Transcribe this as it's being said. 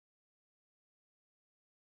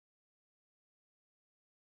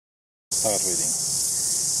Start reading.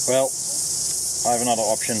 Well, I have another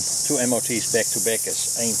option. 2 MOTs back to back,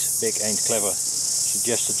 as ain't clever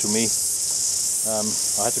suggested to me.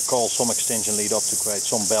 I had to call some extension lead up to create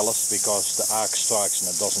some ballast because the arc strikes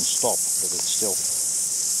and it doesn't stop, but it's still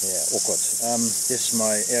awkward. This is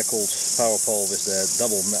my air-cooled power pole with the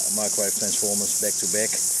double microwave transformers back to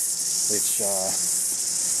back, which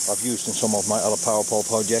I've used in some of my other power pole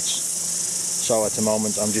projects. So at the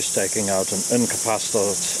moment I'm just taking out an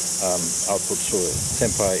uncapacitor output through a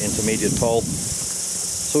temporary intermediate pole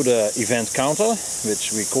through the event counter,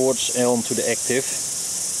 which records onto the active,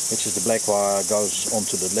 which is the black wire, goes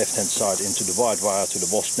onto the left hand side into the white wire to the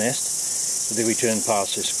wasp nest. The return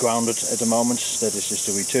path is grounded at the moment. That is just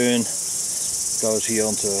the return. Goes here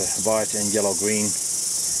onto white and yellow green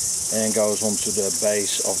and goes onto the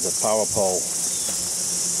base of the power pole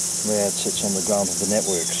where it sits on the ground of the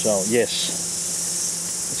network. So yes,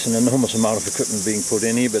 it's an enormous amount of equipment being put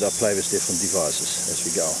in here, but I play with different devices as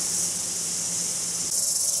we go.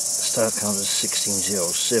 The start count is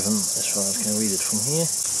 1607 as far as I can read it from here.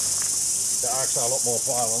 The arcs are a lot more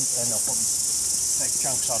violent and I'll probably take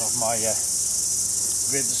chunks out of my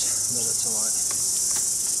grids, but it's alright.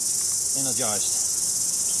 Energized.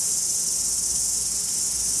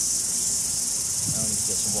 Now I need to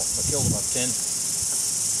get some wasps. I killed about 10.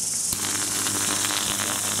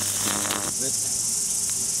 Grid.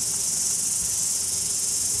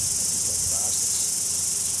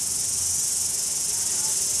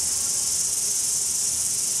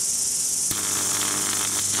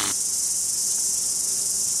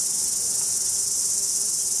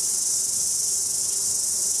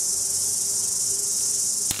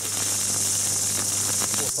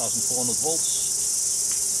 Volts.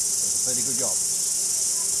 Does a pretty good job.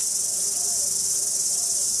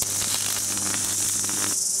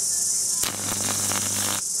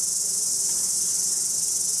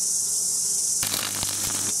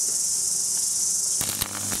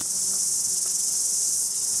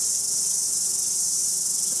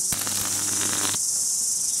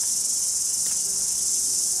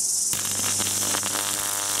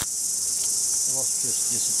 The wasp just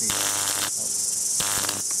disappeared.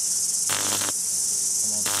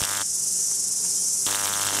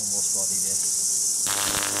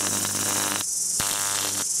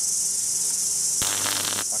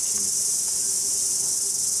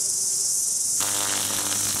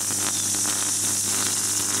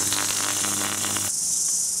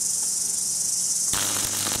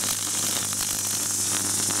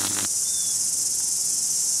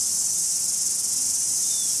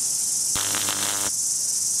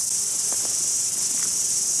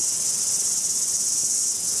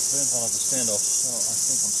 One of the standoff, so I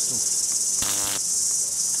think I'm still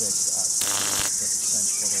creates the arc. Get the same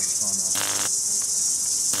spot all the time now.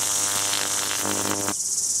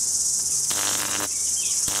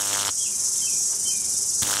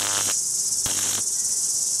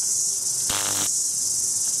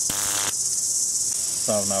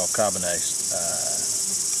 So now a carbonized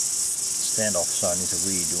standoff, so I need to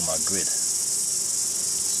redo my grid.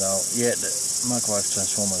 So yeah, the microwave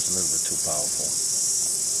transformer is a little bit too powerful.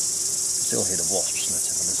 Still hit the wasps.